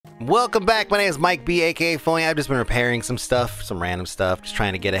Welcome back, my name is Mike B, aka Phony. I've just been repairing some stuff, some random stuff, just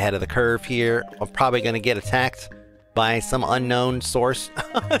trying to get ahead of the curve here. I'm probably going to get attacked by some unknown source,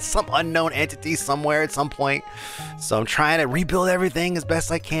 some unknown entity somewhere at some point. So I'm trying to rebuild everything as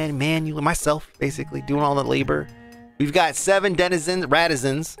best I can, manually, myself, basically, doing all the labor. We've got 7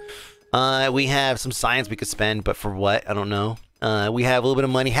 Ratizens. We have some science we could spend, but for what? I don't know. We have a little bit of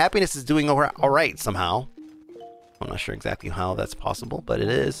money. Happiness is doing all right somehow. I'm not sure exactly how that's possible, but it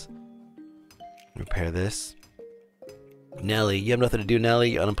is. Repair this. Nelly, you have nothing to do, Nelly?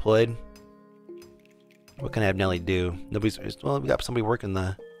 You're unemployed? What can I have Nelly do? Nobody's... Well, we got somebody working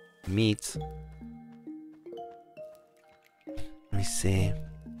the meats. Let me see.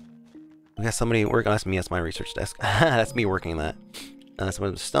 We got somebody working... Oh, that's me. That's my research desk. That's me working that. Some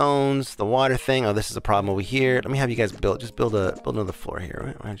of the stones, the water thing. Oh, this is a problem over here. Let me have you guys build... Just build another floor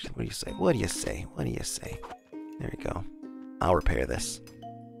here. What do you say? What do you say? What do you say? There we go. I'll repair this.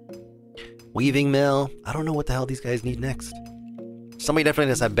 Weaving mill. I don't know what the hell these guys need next. Somebody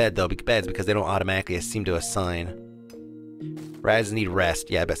definitely does have beds because they don't automatically seem to assign. Rads need rest.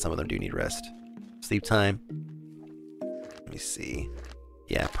 Yeah, I bet some of them do need rest. Sleep time. Let me see.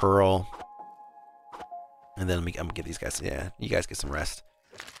 Yeah, pearl. And then I'm gonna give these guys. Yeah, you guys get some rest.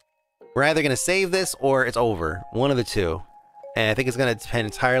 We're either gonna save this or it's over. One of the two. And I think it's gonna depend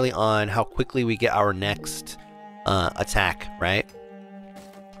entirely on how quickly we get our next attack, right?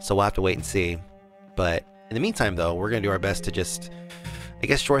 So we'll have to wait and see. But in the meantime, though, we're gonna do our best to just, I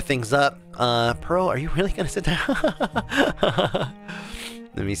guess, shore things up. Pearl, are you really gonna sit down?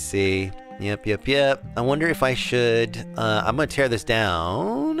 Let me see. Yep. I wonder if I should. I'm gonna tear this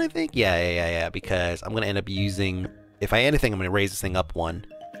down. I think. Yeah. Because I'm gonna end up using. If I anything, I'm gonna raise this thing up one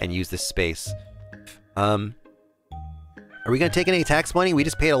and use this space. Are we gonna take any tax money? We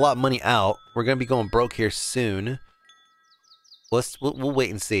just paid a lot of money out. We're gonna be going broke here soon. We'll wait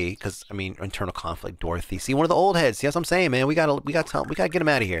and see, because I mean, internal conflict. Dorothy, see, one of the old heads. See, that's what I'm saying, man. We gotta get him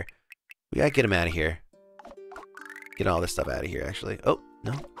out of here. We gotta get him out of here. Get all this stuff out of here, actually. Oh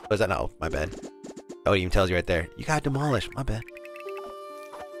no, was that? No, my bad. Oh, it even tells you right there. You gotta demolish. My bad.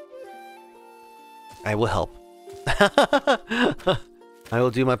 I will help. I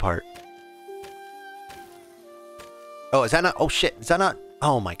will do my part. Oh, is that not? Oh shit, is that not?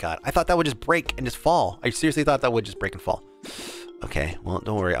 Oh my god, I thought that would just break and just fall. I seriously thought that would just break and fall. Okay, well,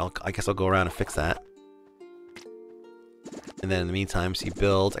 don't worry. I guess I'll go around and fix that. And then in the meantime, see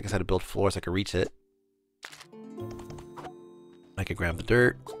builds. I guess I had to build floors so I could reach it. I could grab the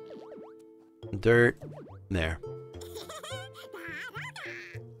dirt. There.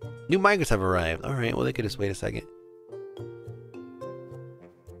 New migrants have arrived. Alright, well, they could just wait a second.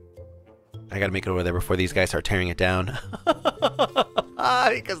 I gotta make it over there before these guys start tearing it down.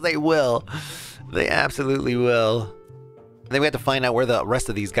 Because they will. They absolutely will. And then we have to find out where the rest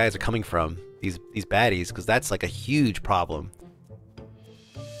of these guys are coming from. These baddies, because that's like a huge problem.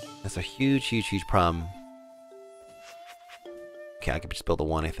 That's a huge problem. Okay, I could just build a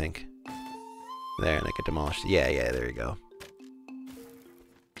one, I think. There, and I could demolish. Yeah, there you go.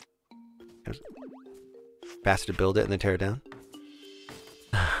 Faster to build it and then tear it down.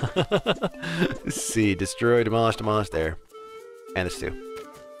 Let's see, destroy, demolish, there. And there's 2.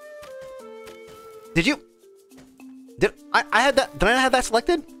 Did you? Did I had that? Did I not have that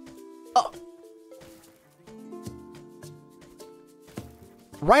selected? Oh.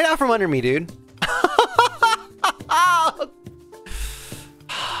 Right out from under me, dude.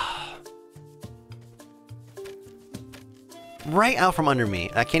 Right out from under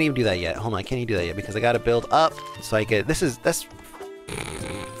me. I can't even do that yet. Hold on, I can't even do that yet because I gotta build up so I can. That's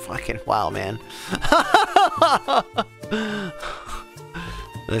fucking wow, man.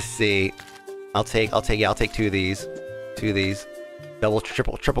 Let's see. I'll take 2 of these. 2 of these. Double,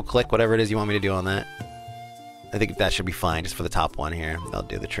 triple click, whatever it is you want me to do on that. I think that should be fine just for the top one here. That'll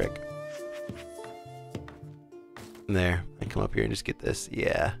do the trick. There. I come up here and just get this.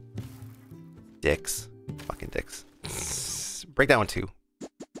 Yeah. Dicks. Fucking dicks. Break that one too.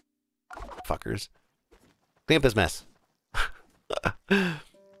 Fuckers. Clean up this mess.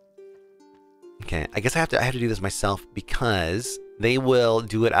 Okay, I guess I have to do this myself because they will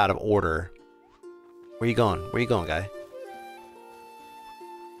do it out of order. Where you going? Where you going, guy?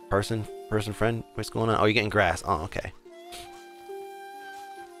 Person, friend? What's going on? Oh, you're getting grass. Oh, okay.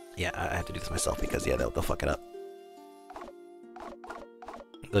 Yeah, I have to do this myself because, yeah, they'll fuck it up.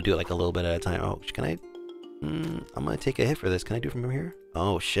 They'll do it like a little bit at a time. Oh, can I? I'm gonna take a hit for this. Can I do it from over here?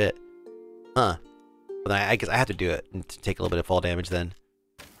 Oh, shit. Huh. But I guess I have to do it and take a little bit of fall damage then.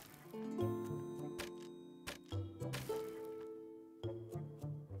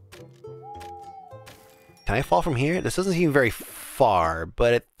 Can I fall from here? This doesn't seem very far,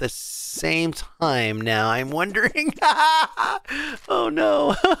 but at the same time now I'm wondering. Oh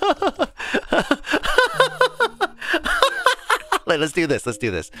no. Let's do this. Let's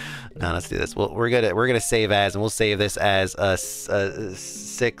do this. No, let's do this. Well, we're gonna save as, and we'll save this as a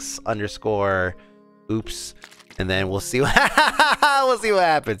 6 underscore oops, and then we'll see what we'll see what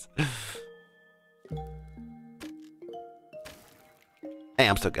happens. Hey,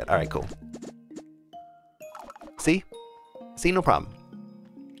 I'm still good. All right, cool. See, no problem.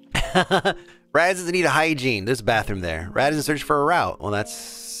 Raz doesn't need a hygiene. There's a bathroom there. Raz is searching for a route. Well,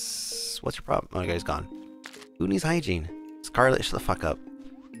 that's what's your problem? Oh, the guy's gone. Who needs hygiene? Scarlet, shut the fuck up.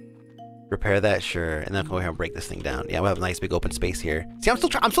 Repair that, sure, and then I'll go ahead and break this thing down. Yeah, we'll have a nice big open space here. See, I'm still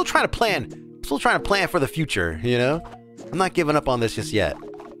trying to plan. I'm still trying to plan for the future. You know, I'm not giving up on this just yet.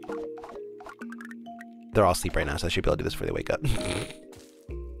 They're all asleep right now, so I should be able to do this before they wake up.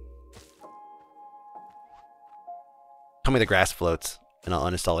 Tell me the grass floats, and I'll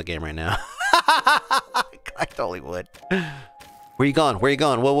uninstall the game right now. I totally would. Where you going? Where you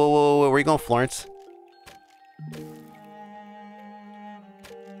going? Whoa, whoa, whoa, whoa! Where you going, Florence?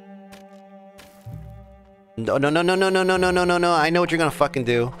 No, no, no, no, no, no, no, no, no, no, no. I know what you're gonna fucking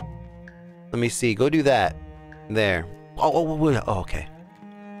do. Let me see. Go do that. There. Oh, okay.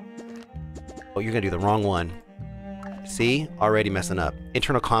 Oh, you're gonna do the wrong one. See? Already messing up.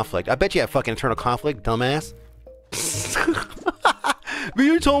 Internal conflict. I bet you have fucking internal conflict, dumbass. But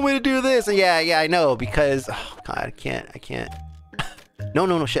you told me to do this. Yeah, I know, because... Oh, God, I can't.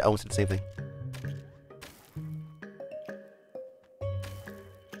 No, shit. I almost did the same thing.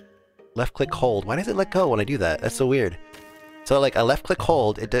 Left click hold. Why does it let go when I do that? That's so weird. So like I left click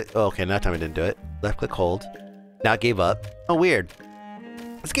hold, it did. Oh, okay, that time it didn't do it. Left click hold. Now it gave up. Oh, weird.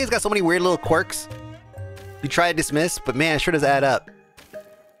 This game's got so many weird little quirks. You try to dismiss, but man, it sure does add up.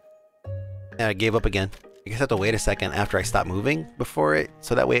 Yeah, I gave up again. I guess I have to wait a second after I stop moving before it,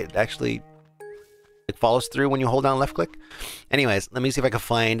 so that way it actually follows through when you hold down left click. Anyways, let me see if I can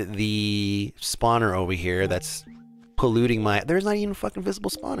find the spawner over here that's polluting my... There's not even a fucking visible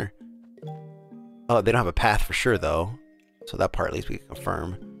spawner. Oh, they don't have a path for sure, though. So that part, at least we can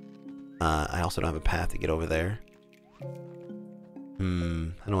confirm. I also don't have a path to get over there. I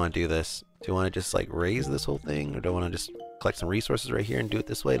don't want to do this. Do you want to just, like, raise this whole thing? Or do I want to just collect some resources right here and do it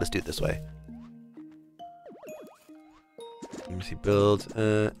this way? Let's do it this way. Let me see, build.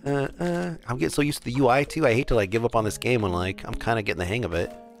 I'm getting so used to the UI, too. I hate to, like, give up on this game when, like, I'm kind of getting the hang of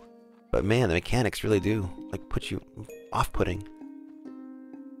it. But, man, the mechanics really do, like, put you off-putting.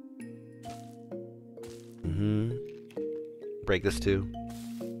 Break this too.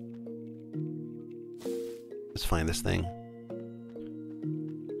 Let's find this thing.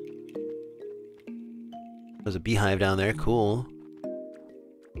 There's a beehive down there. Cool.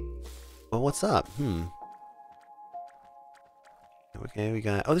 Well, what's up? Okay, we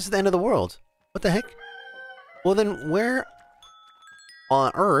got... Oh, this is the end of the world. What the heck? Well, then where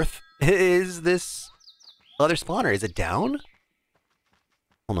on Earth is this other spawner? Is it down?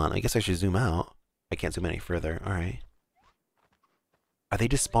 Hold on. I guess I should zoom out. I can't zoom any further. Alright. Are they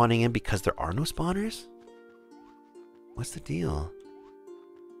just spawning in because there are no spawners? What's the deal?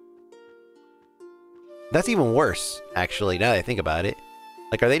 That's even worse, actually, now that I think about it.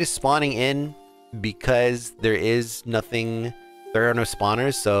 Like, are they just spawning in because there is nothing... There are no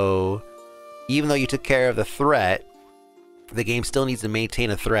spawners, so... Even though you took care of the threat, the game still needs to maintain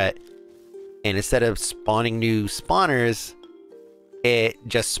a threat. And instead of spawning new spawners, it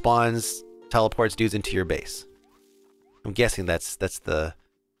just spawns... teleports dudes into your base. I'm guessing that's the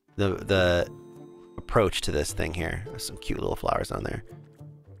approach to this thing here. There's some cute little flowers on there.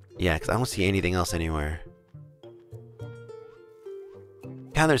 Yeah, because I don't see anything else anywhere.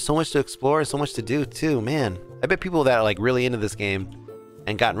 God, there's so much to explore, so much to do too, man. I bet people that are like really into this game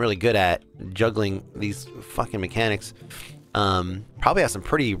and gotten really good at juggling these fucking mechanics probably have some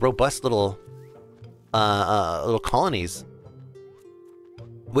pretty robust little colonies,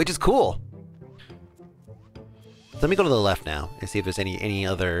 which is cool. Let me go to the left now and see if there's any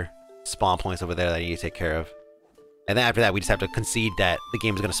other spawn points over there that I need to take care of. And then after that, we just have to concede that the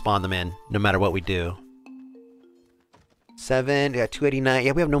game is going to spawn them in no matter what we do. 7, we got 289.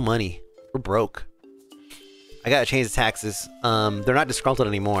 Yeah, we have no money. We're broke. I gotta change the taxes. They're not disgruntled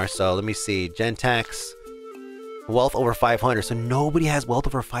anymore, so let me see. Gen tax, wealth over 500. So nobody has wealth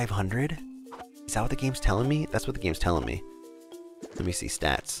over 500? Is that what the game's telling me? That's what the game's telling me. Let me see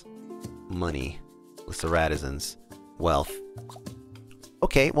stats. Money. List of Radisons. Wealth.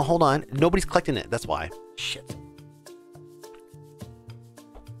 Okay, well hold on. Nobody's collecting it. That's why. Shit.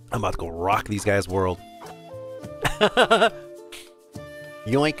 I'm about to go rock these guys' world.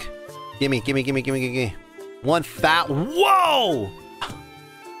 Yoink. Gimme. 1,000. Whoa!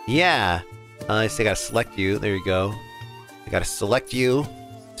 Yeah. I say I gotta select you. There you go. I gotta select you.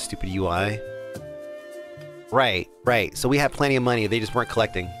 Stupid UI. Right, right. So we have plenty of money. They just weren't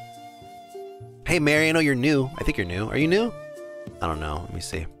collecting. Hey, Mary, I know you're new. I think you're new. Are you new? I don't know. Let me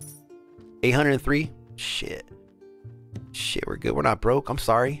see. 803? Shit. Shit, we're good. We're not broke. I'm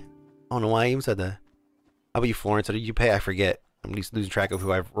sorry. I don't know why I even said that. How about you, Florence? What did you pay? I forget. I'm just losing track of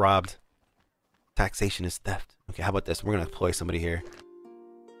who I've robbed. Taxation is theft. Okay, how about this? We're gonna employ somebody here.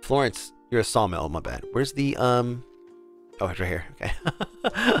 Florence, you're a sawmill. My bad. Where's the, Oh, it's right here. Okay.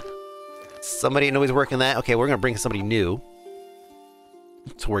 Somebody, nobody's working that? Okay, we're gonna bring somebody new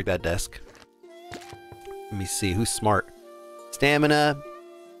to work that desk. Let me see. Who's smart? Stamina.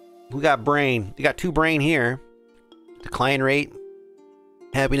 Who got brain? You got 2 brain here. Decline rate.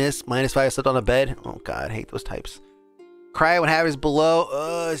 Happiness. -5 slept on a bed. Oh, God. I hate those types. Cry when happiness below.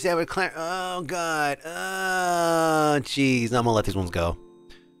 Oh, oh, God. Oh, jeez. I'm gonna let these ones go.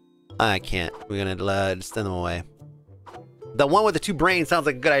 I can't. We're gonna send them away. The one with the 2 brains sounds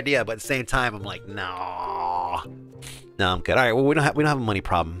like a good idea, but at the same time, I'm like, no. No, I'm good. All right, well, we don't have a money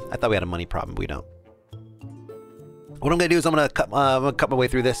problem. I thought we had a money problem, but we don't. What I'm gonna do is I'm gonna cut my way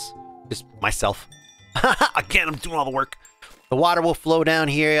through this, just myself. Again, I'm doing all the work. The water will flow down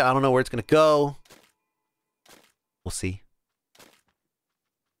here. I don't know where it's gonna go. We'll see.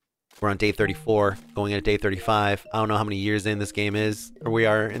 We're on day 34, going into day 35. I don't know how many years in this game is, or we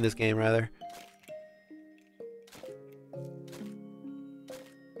are in this game rather.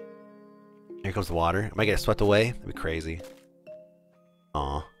 Here comes the water. Am I getting swept away? That'd be crazy.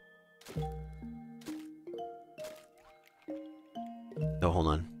 Aw. Oh, hold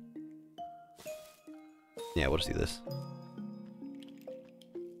on. Yeah, we'll just do this.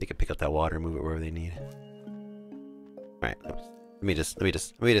 They can pick up that water and move it wherever they need. Alright, let me just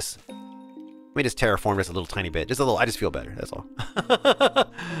terraform just a little tiny bit. Just a little, I just feel better, that's all.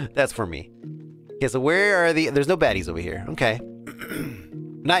 That's for me. Okay, so where are there's no baddies over here. Okay.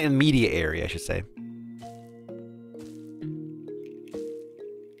 Not in immediate area, I should say.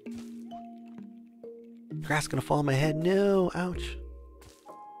 Grass gonna fall on my head. No, ouch.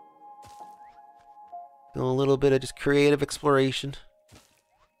 Doing a little bit of just creative exploration.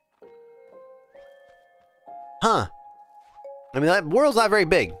 Huh. I mean, that world's not very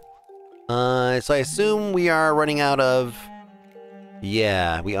big. So I assume we are running out of...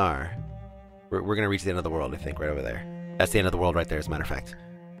 Yeah, we are. We're gonna reach the end of the world, I think, right over there. That's the end of the world right there, as a matter of fact.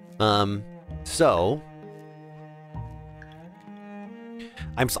 So...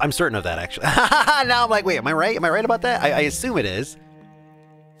 I'm certain of that, actually. Now I'm like, wait, am I right? Am I right about that? I assume it is.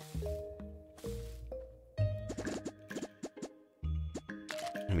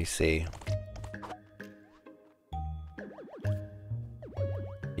 Let me see.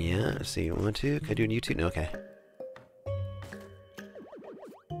 Yeah, let's see. 1, 2. Can I do a YouTube? No, okay.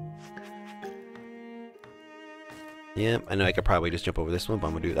 Yeah, I know I could probably just jump over this one, but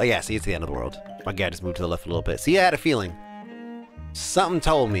I'm gonna do it. Oh yeah, see, it's the end of the world. My guy just moved to the left a little bit. See, I had a feeling. Something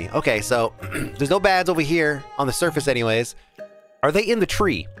told me. Okay, so there's no bads over here on the surface anyways. Are they in the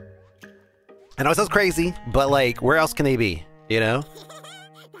tree? I know it sounds crazy, but like, where else can they be? You know?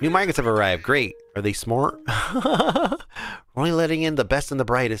 New migrants have arrived. Great. Are they smart? We're only letting in the best and the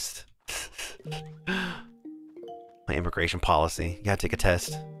brightest. My immigration policy. You gotta take a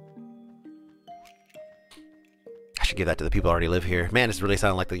test. I should give that to the people who already live here. Man, this really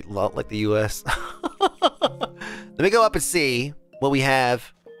sounds like the U.S. Let me go up and see what we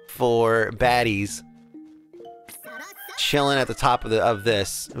have for baddies chilling at the top of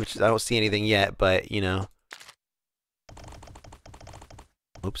this, which I don't see anything yet, but you know.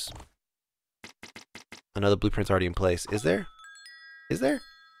 Oops. Another blueprint's already in place. Is there? Is there?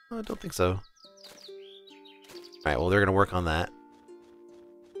 Oh, I don't think so. Alright, well, they're gonna work on that.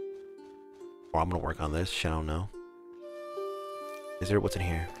 Or I'm gonna work on this. Shit, I don't know. Is there? What's in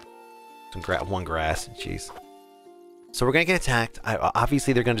here? Some one grass. Jeez. So we're gonna get attacked.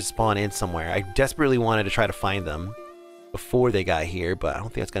 Obviously, they're gonna just spawn in somewhere. I desperately wanted to try to find them before they got here, but I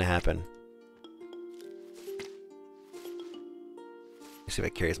don't think that's gonna happen. See if I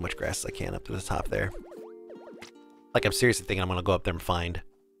carry as much grass as I can up to the top there. Like, I'm seriously thinking I'm gonna go up there and find,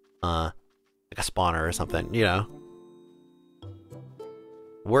 like a spawner or something, you know?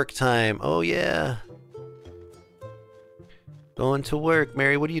 Work time. Oh, yeah. Going to work.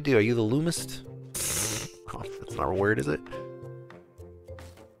 Mary, what do you do? Are you the loomist? Oh, that's not a word, is it?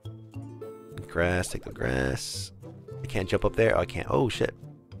 Grass. Take the grass. I can't jump up there. Oh, I can't. Oh, shit.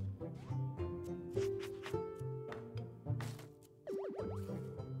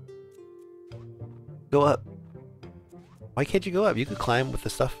 Go up. Why can't you go up? You could climb with the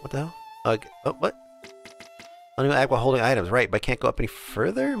stuff. What the hell? Oh, what? Only act while holding items, right, but I can't go up any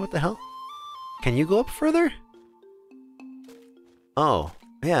further? What the hell? Can you go up further? Oh,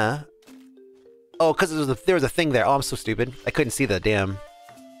 yeah. Oh, because there was a thing there. Oh, I'm so stupid. I couldn't see the damn...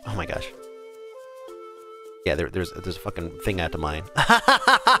 Oh my gosh. Yeah, there's a fucking thing out to mine.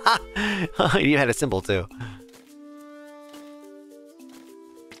 You even had a symbol, too.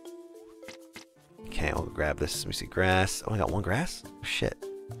 Okay, we'll grab this. Let me see. Grass. Oh, I got one grass? Oh, shit.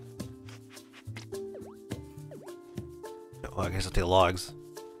 Oh, I guess I'll take logs.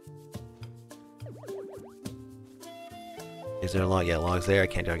 Is there a log? Yeah, logs there. I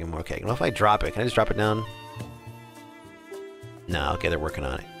can't do it anymore. Okay, what if I drop it? Can I just drop it down? No, okay, they're working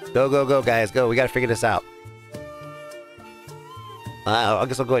on it. Go, go, go, guys, go. We gotta figure this out. I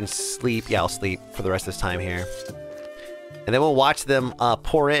guess I'll go ahead and sleep. Yeah, I'll sleep for the rest of this time here. And then we'll watch them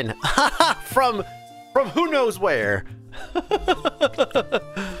pour in. from who knows where.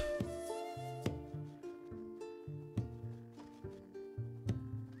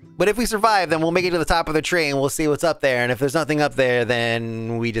 But if we survive, then we'll make it to the top of the tree and we'll see what's up there. And if there's nothing up there,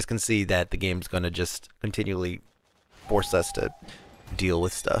 then we just concede that the game's gonna just continually force us to deal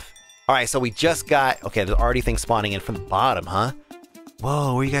with stuff. Alright, so we just got... Okay, there's already things spawning in from the bottom, huh?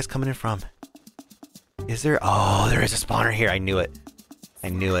 Whoa, where are you guys coming in from? Is there... Oh, there is a spawner here. I knew it. I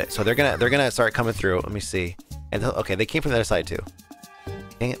knew it. So they're gonna start coming through. Let me see. And okay, they came from the other side too.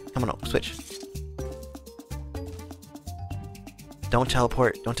 Dang it. Come on, switch. Don't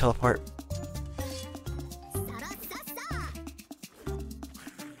teleport. Don't teleport.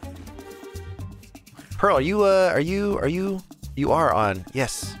 Pearl, you are on.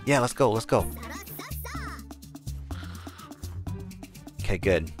 Yes. Yeah, let's go. Let's go. Okay,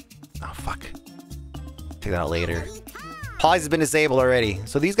 good. Oh, fuck. Take that out later. Pause has been disabled already.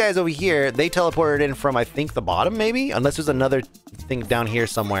 So these guys over here, they teleported in from, I think, the bottom, maybe? Unless there's another thing down here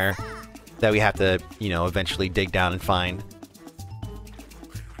somewhere that we have to, you know, eventually dig down and find.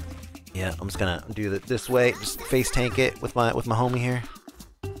 Yeah, I'm just gonna do it this way. Just face tank it with my homie here.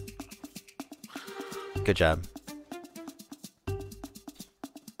 Good job.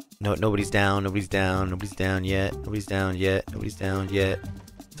 No, nobody's down. Nobody's down. Nobody's down yet. Nobody's down yet. Nobody's down yet.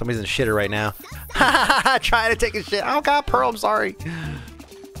 Somebody's in the shitter right now. Trying to take a shit. Oh god, Pearl, I'm sorry.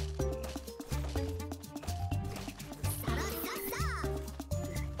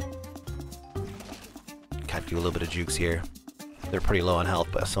 Gotta do a little bit of jukes here. They're pretty low on health,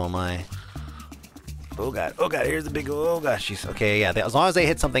 but so am I. Oh god, here's the big, oh gosh, she's, okay, yeah, as long as they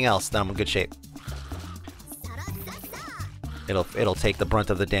hit something else, then I'm in good shape. It'll take the brunt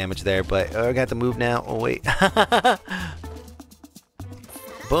of the damage there, but I got to move now. Oh wait.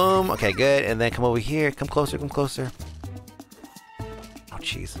 Boom, okay, good, and then come over here, come closer, come closer. Oh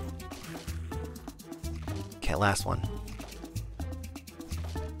jeez. Okay, last one.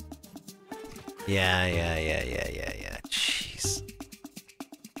 Yeah. Jeez.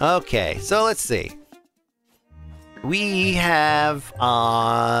 Okay, so let's see. We have,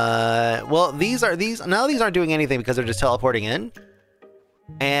 well, these aren't doing anything because they're just teleporting in.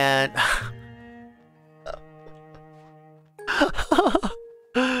 And...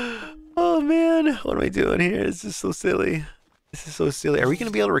 oh man, what am I doing here? This is so silly. This is so silly. Are we gonna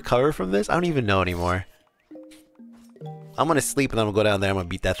be able to recover from this? I don't even know anymore. I'm gonna sleep and then I'm gonna go down there. I'm gonna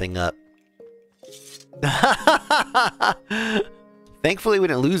beat that thing up. Thankfully, we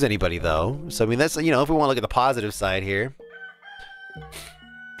didn't lose anybody, though. So, I mean, that's, you know, if we want to look at the positive side here.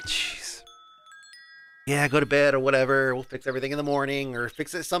 Jeez. Yeah, go to bed or whatever. We'll fix everything in the morning or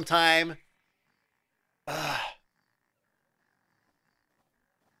fix it sometime.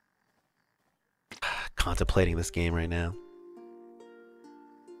 Contemplating this game right now.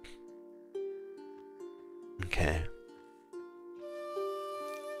 Okay.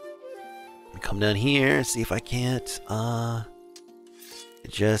 Come down here, see if I can't,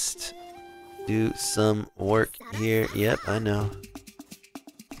 just do some work here. Yep, I know.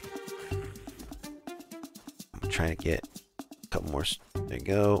 I'm trying to get a couple more. There you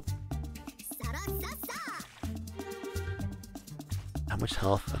go. How much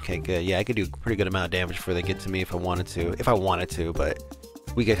health? Okay, good. Yeah, I could do a pretty good amount of damage before they get to me if I wanted to. If I wanted to, but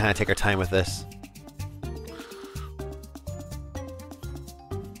we could kind of take our time with this.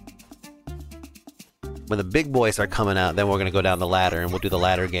 When the big boys are coming out, then we're going to go down the ladder and we'll do the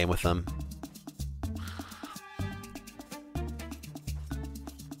ladder game with them.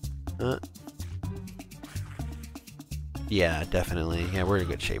 Yeah, definitely. Yeah, we're in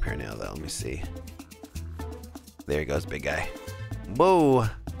good shape here now, though. Let me see. There he goes, big guy. Whoa!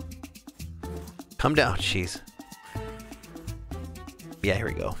 Come down, jeez. Yeah, here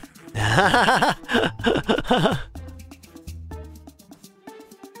we go.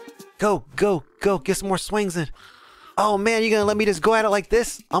 Go, go, go. Get some more swings in. Oh, man, you gonna let me just go at it like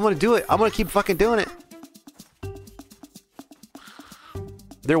this? I'm gonna do it. I'm gonna keep fucking doing it.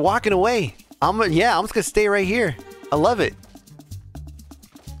 They're walking away. Yeah, I'm just gonna stay right here. I love it.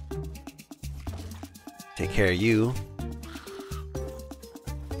 Take care of you.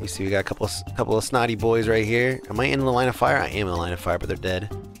 You see, we got a couple of snotty boys right here. Am I in the line of fire? I am in the line of fire, but they're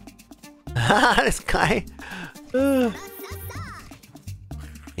dead. This guy.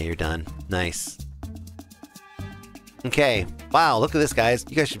 Yeah, you're done. Nice. Okay. Wow, look at this, guys.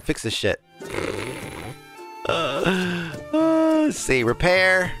 You guys should fix this shit. Let's see.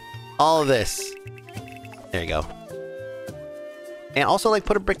 Repair. All of this. There you go. And also, like,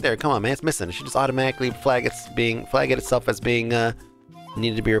 put a brick there. Come on, man. It's missing. It should just automatically flag it itself as being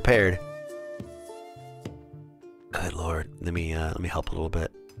needed to be repaired. Good lord. Let me help a little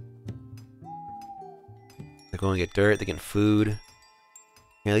bit. They're going to get dirt. They're getting food.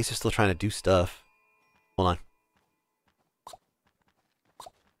 Yeah, at least they're still trying to do stuff. Hold on.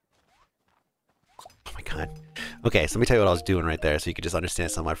 Oh my god. Okay, so let me tell you what I was doing right there so you could just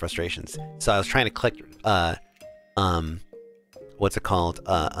understand some of my frustrations. So I was trying to collect, what's it called?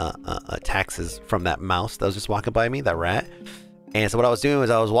 Taxes from that mouse that was just walking by me, that rat. And so what I was doing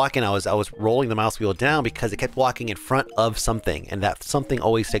was I was rolling the mouse wheel down because it kept walking in front of something, and that something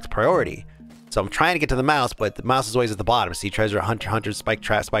always takes priority. So I'm trying to get to the mouse, but the mouse is always at the bottom. See, treasure, hunter, spike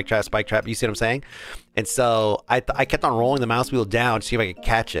trap, spike trap, spike trap. You see what I'm saying? And so I kept on rolling the mouse wheel down to see if I could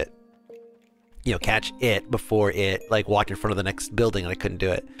catch it. You know, catch it before it like walked in front of the next building, and I couldn't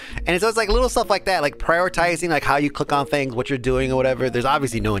do it. And so it's like little stuff like that, like prioritizing like how you click on things, what you're doing or whatever. There's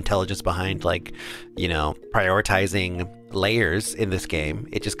obviously no intelligence behind like, you know, prioritizing layers in this game.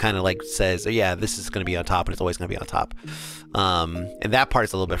 It just kind of like says, oh, yeah, this is going to be on top and it's always going to be on top. And that part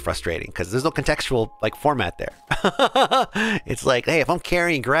is a little bit frustrating because there's no contextual like format there. It's like, hey, if I'm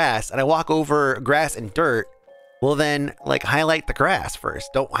carrying grass and I walk over grass and dirt, well then, like, highlight the grass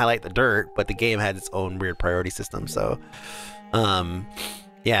first. Don't highlight the dirt, but the game had its own weird priority system, so...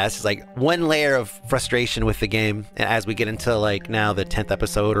 yeah, it's just, like, one layer of frustration with the game. And as we get into, like, now the 10th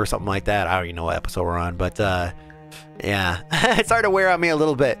episode or something like that, I don't even know what episode we're on, but, yeah. It's starting to wear on me a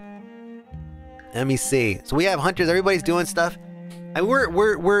little bit. Let me see. So we have hunters, everybody's doing stuff. And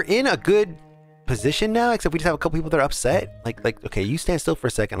we're in a good position now, except we just have a couple people that are upset. Like, okay, you stand still for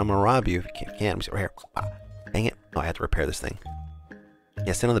a second, I'm gonna rob you if you can't. I'm just right here. Dang it. Oh, I have to repair this thing.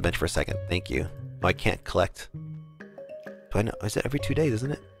 Yeah, sit on the bench for a second. Thank you. Oh, I can't collect. Do I know? Is it every 2 days,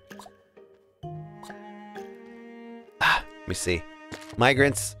 isn't it? Ah, let me see.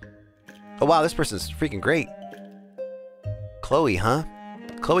 Migrants. Oh, wow, this person's freaking great. Chloe, huh?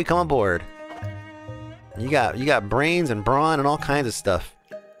 Chloe, come on board. You got brains and brawn and all kinds of stuff.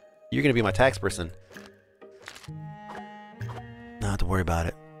 You're gonna be my tax person. Not have to worry about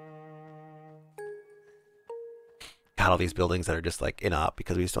it. Got all these buildings that are just like in op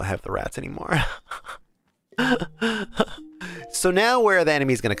because we just don't have the rats anymore. So now where are the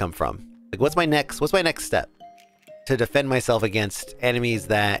enemies gonna come from? Like what's my next step to defend myself against enemies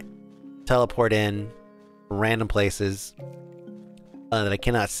that teleport in random places that I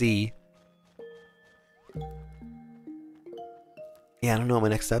cannot see? Yeah, I don't know what my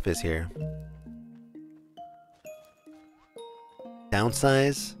next step is here.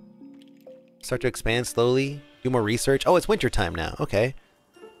 Downsize. Start to expand slowly. Do more research. Oh, it's winter time now. Okay.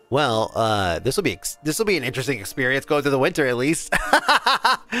 Well, this will be an interesting experience going through the winter at least.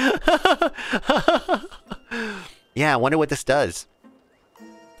 Yeah, I wonder what this does.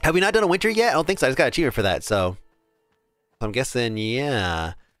 Have we not done a winter yet? I don't think so. I just got an achievement for that, so I'm guessing,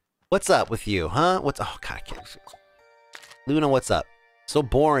 yeah. What's up with you, huh? Oh god, I can't. Luna, what's up? So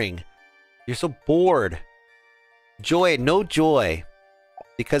boring. You're so bored. Joy, no joy.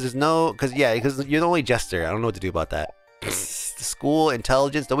 Because you're the only jester. I don't know what to do about that. The school,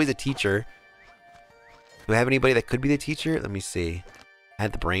 intelligence, nobody's a teacher. Do we have anybody that could be the teacher? Let me see. I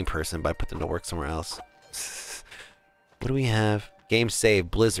had the brain person, but I put them to work somewhere else. What do we have? Game save,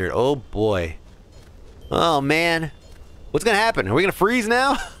 Blizzard. Oh boy. Oh man. What's gonna happen? Are we gonna freeze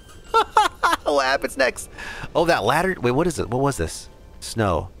now? What happens next? Oh, that ladder. Wait, what is it? What was this?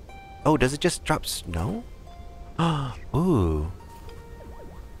 Snow. Oh, does it just drop snow? Ooh.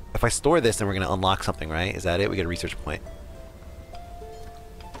 If I store this, then we're going to unlock something, right? Is that it? We get a research point.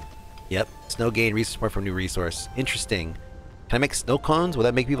 Yep. Snow gain research point from new resource. Interesting. Can I make snow cones? Will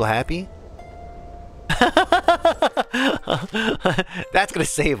that make people happy? That's going to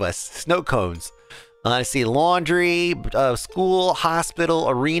save us. Snow cones. I see laundry, school, hospital,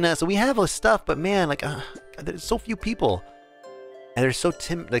 arena. So we have all this stuff, but man, like, there's so few people. And they're so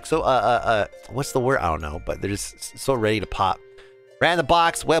what's the word? I don't know, but they're just so ready to pop. Rat in the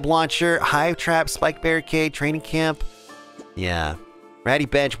box, web launcher, hive trap, spike barricade, training camp. Yeah. Ratty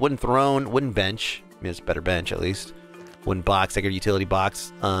bench, wooden throne, wooden bench. I mean, it's a better bench at least. Wooden box, like a utility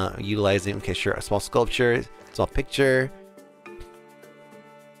box. Utilizing, okay, sure. A small sculpture, small picture.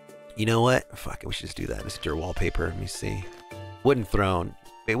 You know what? Fuck it, we should just do that. Let's do your wallpaper. Let me see. Wooden throne.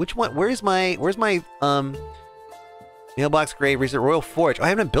 Wait, which one? Where's my mailbox grave research Royal Forge? Oh, I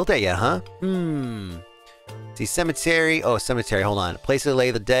haven't built that yet, huh? See, cemetery. Oh, cemetery. Hold on. Place to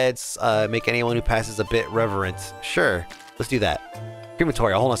lay the dead. Make anyone who passes a bit reverent. Sure. Let's do that.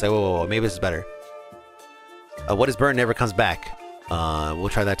 Crematory. Hold on a second. Whoa. Maybe this is better. What is burned never comes back. We'll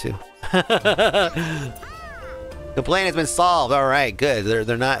try that too. Complaint has been solved. All right, good.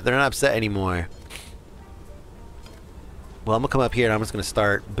 They're not upset anymore. Well, I'm gonna come up here and I'm just gonna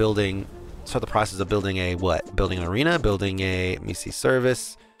start the process of building a what? Building an arena. Building a. Let me see.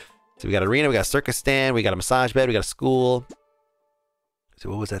 Service. So we got arena. We got a circus stand. We got a massage bed. We got a school.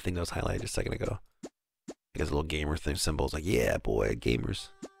 So what was that thing that was highlighted just a second ago? I guess a little gamer thing symbols. Like yeah, boy, gamers.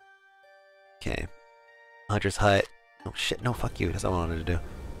 Okay. Hunter's hut. Oh shit, no, fuck you. That's what I wanted to do.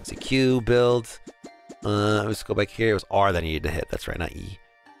 See, Q, build. Let's go back here. It was R that I needed to hit. That's right, not E.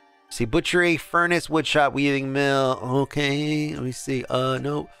 See, butchery, furnace, woodshop, weaving mill. Okay, let me see.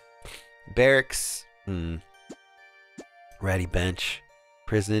 No. Barracks. Ratty bench.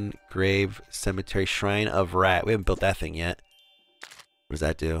 Prison, grave, cemetery, shrine of rat. We haven't built that thing yet. What does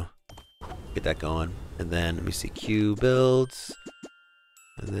that do? Get that going. And then, let me see. Q, builds.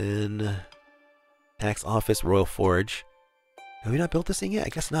 And then... Tax office, Royal Forge. Have we not built this thing yet? I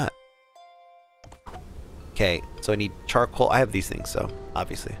guess not. Okay, so I need charcoal. I have these things, so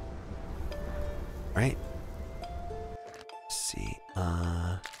obviously. Right? Let's see.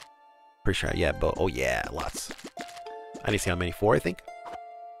 Pretty sure. Yeah, but oh yeah, lots. I need to see how many. 4, I think.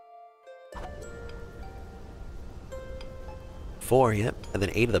 4, yep. And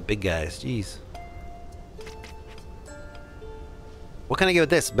then 8 of the big guys. Jeez. What can I get with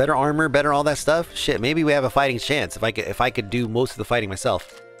this? Better armor, better all that stuff? Shit, maybe we have a fighting chance if I could do most of the fighting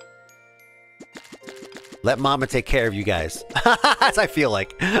myself. Let Mama take care of you guys. As I feel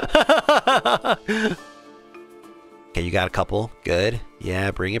like. Okay, you got a couple. Good. Yeah,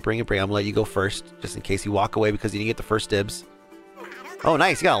 bring it. I'm gonna let you go first, just in case you walk away because you didn't get the first dibs. Oh,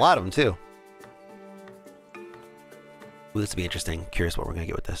 nice. You got a lot of them too. Ooh, this will be interesting. Curious what we're gonna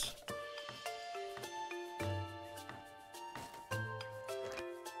get with this.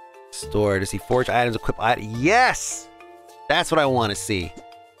 Store to see forge items, equip items. Yes! That's what I want to see.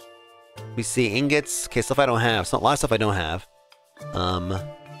 We see ingots. Okay, stuff I don't have. So, a lot of stuff I don't have.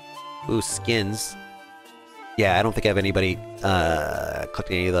 Ooh, skins. Yeah, I don't think I have anybody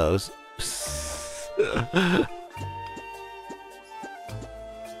collecting any of those.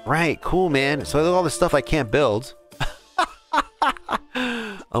 Right, cool, man. So all the stuff I can't build.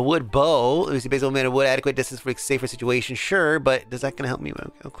 A wood bow. Let me see, based on a wood, adequate distance for a safer situation. Sure, but does that gonna help me?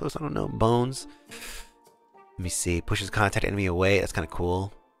 How close? I don't know. Bones. Let me see. Pushes contact enemy away. That's kind of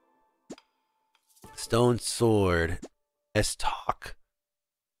cool. Stone sword. S-talk.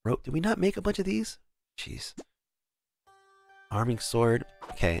 Rope. Did we not make a bunch of these? Jeez. Arming sword.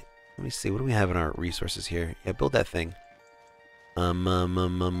 Okay. Let me see. What do we have in our resources here? Yeah, build that thing. What do I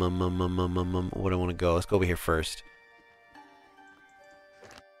want to go? Let's go over here first.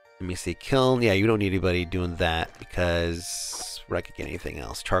 Let me see. Kiln. Yeah, you don't need anybody doing that because I could get anything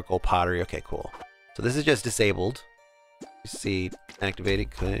else. Charcoal, pottery. Okay, cool. So this is just disabled. You see,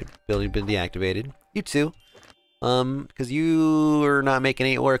 activated. Could building been deactivated. You too. Because you are not making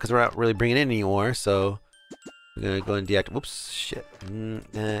any ore because we're not really bringing in any ore. So we're gonna go and deactivate. Whoops, shit.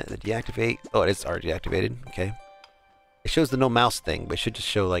 Deactivate. Oh, it is already deactivated. Okay. It shows the no mouse thing, but it should just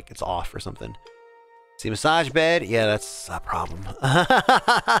show like it's off or something. See, massage bed? Yeah, that's a problem.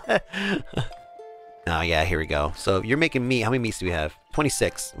 Oh, yeah, here we go. So you're making meat. How many meats do we have?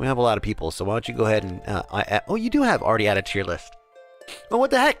 26. We have a lot of people, so why don't you go ahead and... oh, you do have already added to your list. Oh, what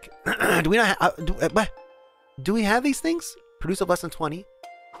the heck? Do we not do we have these things? Produce of less than 20?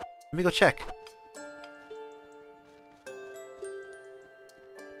 Let me go check.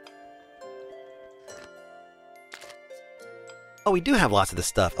 Oh, we do have lots of this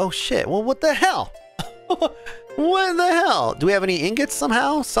stuff. Oh, shit. Well, what the hell? What the hell? Do we have any ingots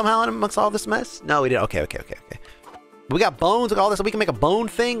somehow? Somehow amongst all this mess? No, we didn't. Okay. We got bones, we got all this. We can make a bone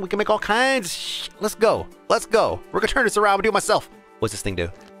thing. We can make all kinds of shit. Let's go. Let's go. We're gonna turn this around and do it myself. What's this thing do?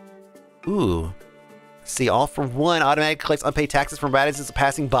 Ooh. See, all for one. Automatic collects unpaid taxes from radishes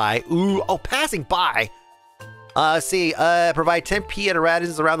passing by. Ooh. Oh, passing by. See, provide 10p at a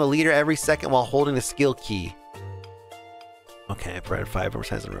radishes around the leader every second while holding the skill key. Okay, I provided 5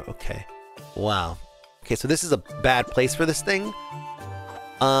 times in a row. Okay. Wow. Okay, so this is a bad place for this thing.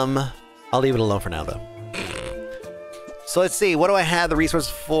 I'll leave it alone for now, though. So let's see. What do I have the resources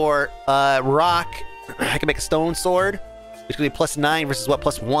for? Rock. I can make a stone sword, which could be +9 versus what,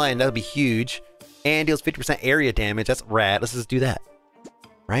 +1. That would be huge. And deals 50% area damage. That's rad. Let's just do that.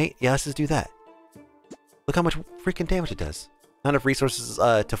 Right? Yeah, let's just do that. Look how much freaking damage it does. Not enough resources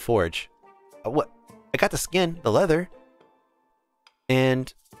to forge. What? I got the skin, the leather.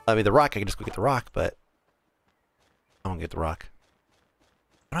 And, I mean, the rock. I can just go get the rock, but I won't get the rock.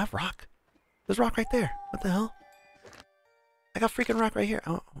 I don't have rock. There's rock right there. What the hell? I got freaking rock right here.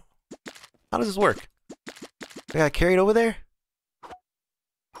 Oh. How does this work? I gotta carry it over there?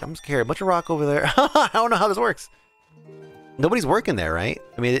 I'm just carrying a bunch of rock over there. I don't know how this works. Nobody's working there, right?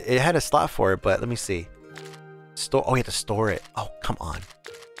 I mean, it had a slot for it, but let me see. Store. Oh, you have to store it. Oh, come on.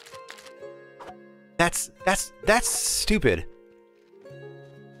 That's stupid.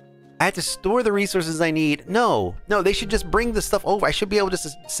 I had to store the resources I need. No, they should just bring the stuff over. I should be able to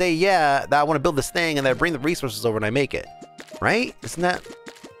just say, yeah, that I want to build this thing, and then I bring the resources over and I make it. Right? Isn't that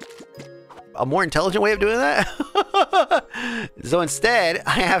a more intelligent way of doing that? So instead,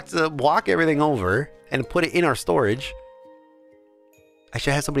 I have to walk everything over and put it in our storage. I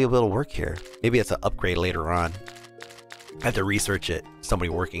should have somebody able to work here. Maybe it's an upgrade later on. I have to research it. Somebody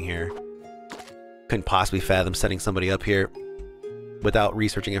working here. Couldn't possibly fathom setting somebody up here without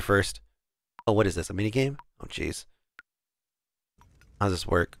researching it first. Oh, what is this? A minigame? Oh, jeez. How does this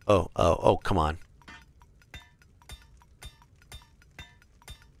work? Oh, come on.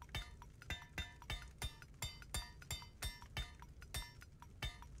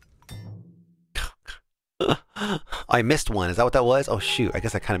 I missed one. Is that what that was? Oh, shoot. I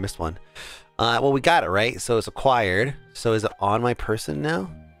guess I kind of missed one. Well, we got it, right? So it's acquired. So is it on my person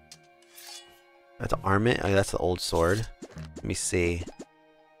now? That's armament. Oh, that's the old sword. Let me see.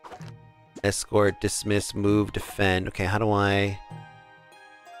 Escort, dismiss, move, defend. Okay, how do I...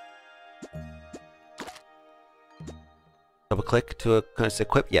 Double click to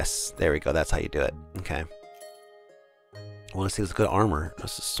equip? Yes, there we go. That's how you do it. Okay. I want to see this good armor.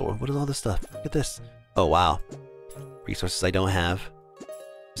 That's a sword. What is all this stuff? Look at this. Oh, wow. Resources I don't have.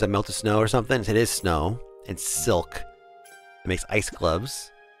 Is that melted snow or something? It is snow. And silk. It makes ice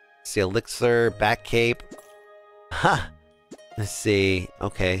gloves. See, elixir, back cape. Ha! Let's see.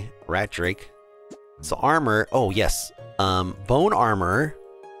 Okay. Rat Drake. So armor. Oh, yes. Bone armor.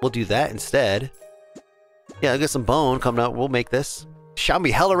 We'll do that instead. Yeah, I'll get some bone coming up. We'll make this. Shall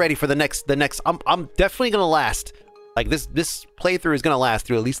be hella ready for the next. I'm definitely gonna last. Like this playthrough is gonna last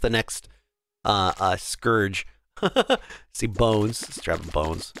through at least the next scourge. See bones. Let's grab the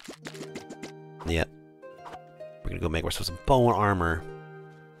bones. Yep. We're gonna go make ourselves some bone armor.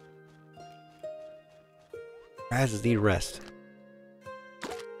 Razes need rest.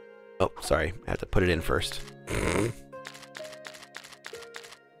 Oh, sorry. I have to put it in first.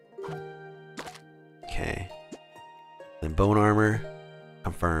 Okay. Then bone armor.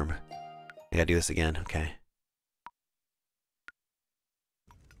 Confirm. I gotta do this again. Okay.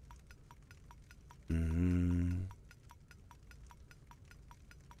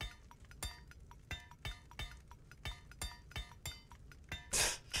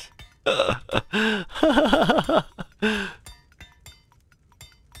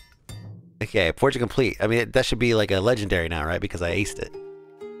 Okay, fortune complete. I mean, that should be like a legendary now, right? Because I aced it.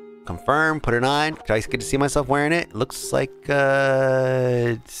 Confirm, put it on. Can I get to see myself wearing it? Looks like,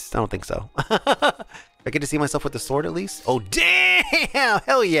 I don't think so. I get to see myself with the sword at least? Oh, damn!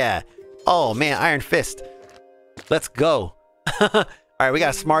 Hell yeah! Oh, man, Iron Fist. Let's go. Alright, we got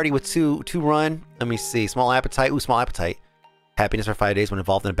a Smarty with two run. Let me see. Small appetite. Ooh, small appetite. Happiness for 5 days when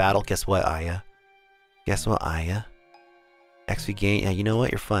involved in a battle. Guess what, Aya? Guess what, Aya? XP gain. Yeah, you know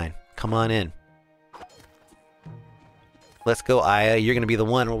what? You're fine. Come on in. Let's go, Aya. You're going to be the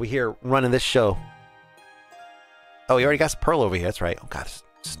one over here running this show. Oh, you already got some Pearl over here. That's right. Oh, God, it's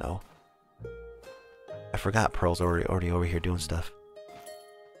snow. I forgot Pearl's already over here doing stuff.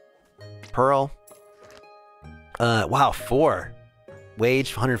 Pearl. Wow, 4.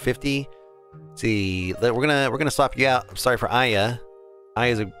 Wage, 150. Let's see, we're gonna swap you out. I'm sorry for Aya.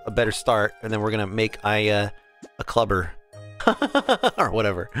 Aya's a better start, and then we're gonna make Aya a clubber. Or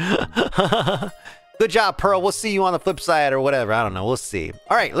whatever. Good job, Pearl. We'll see you on the flip side or whatever. I don't know. We'll see.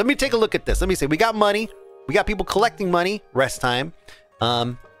 All right, let me take a look at this. Let me see. We got money. We got people collecting money. Rest time.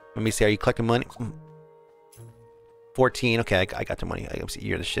 Let me see. Are you collecting money? 14. Okay, I got the money. I see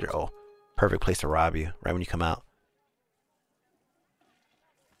you're the shitter. Oh, perfect place to rob you right when you come out.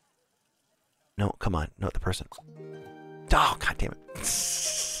 No, come on. No, the person. Oh, God damn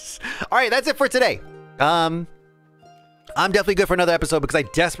it. All right, that's it for today. I'm definitely good for another episode because I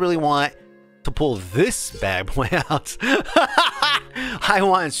desperately want to pull this bad boy out. I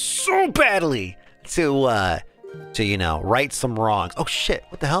want so badly to you know, right some wrongs. Oh shit,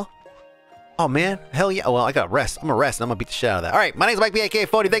 what the hell? Oh man, hell yeah. Well, I got rest. I'm gonna rest and I'm gonna beat the shit out of that. Alright, my name's Mike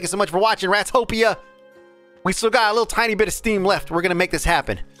BAK40. Thank you so much for watching Ratopia. We still got a little tiny bit of steam left. We're gonna make this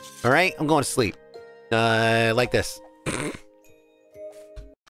happen. Alright, I'm going to sleep. Like this.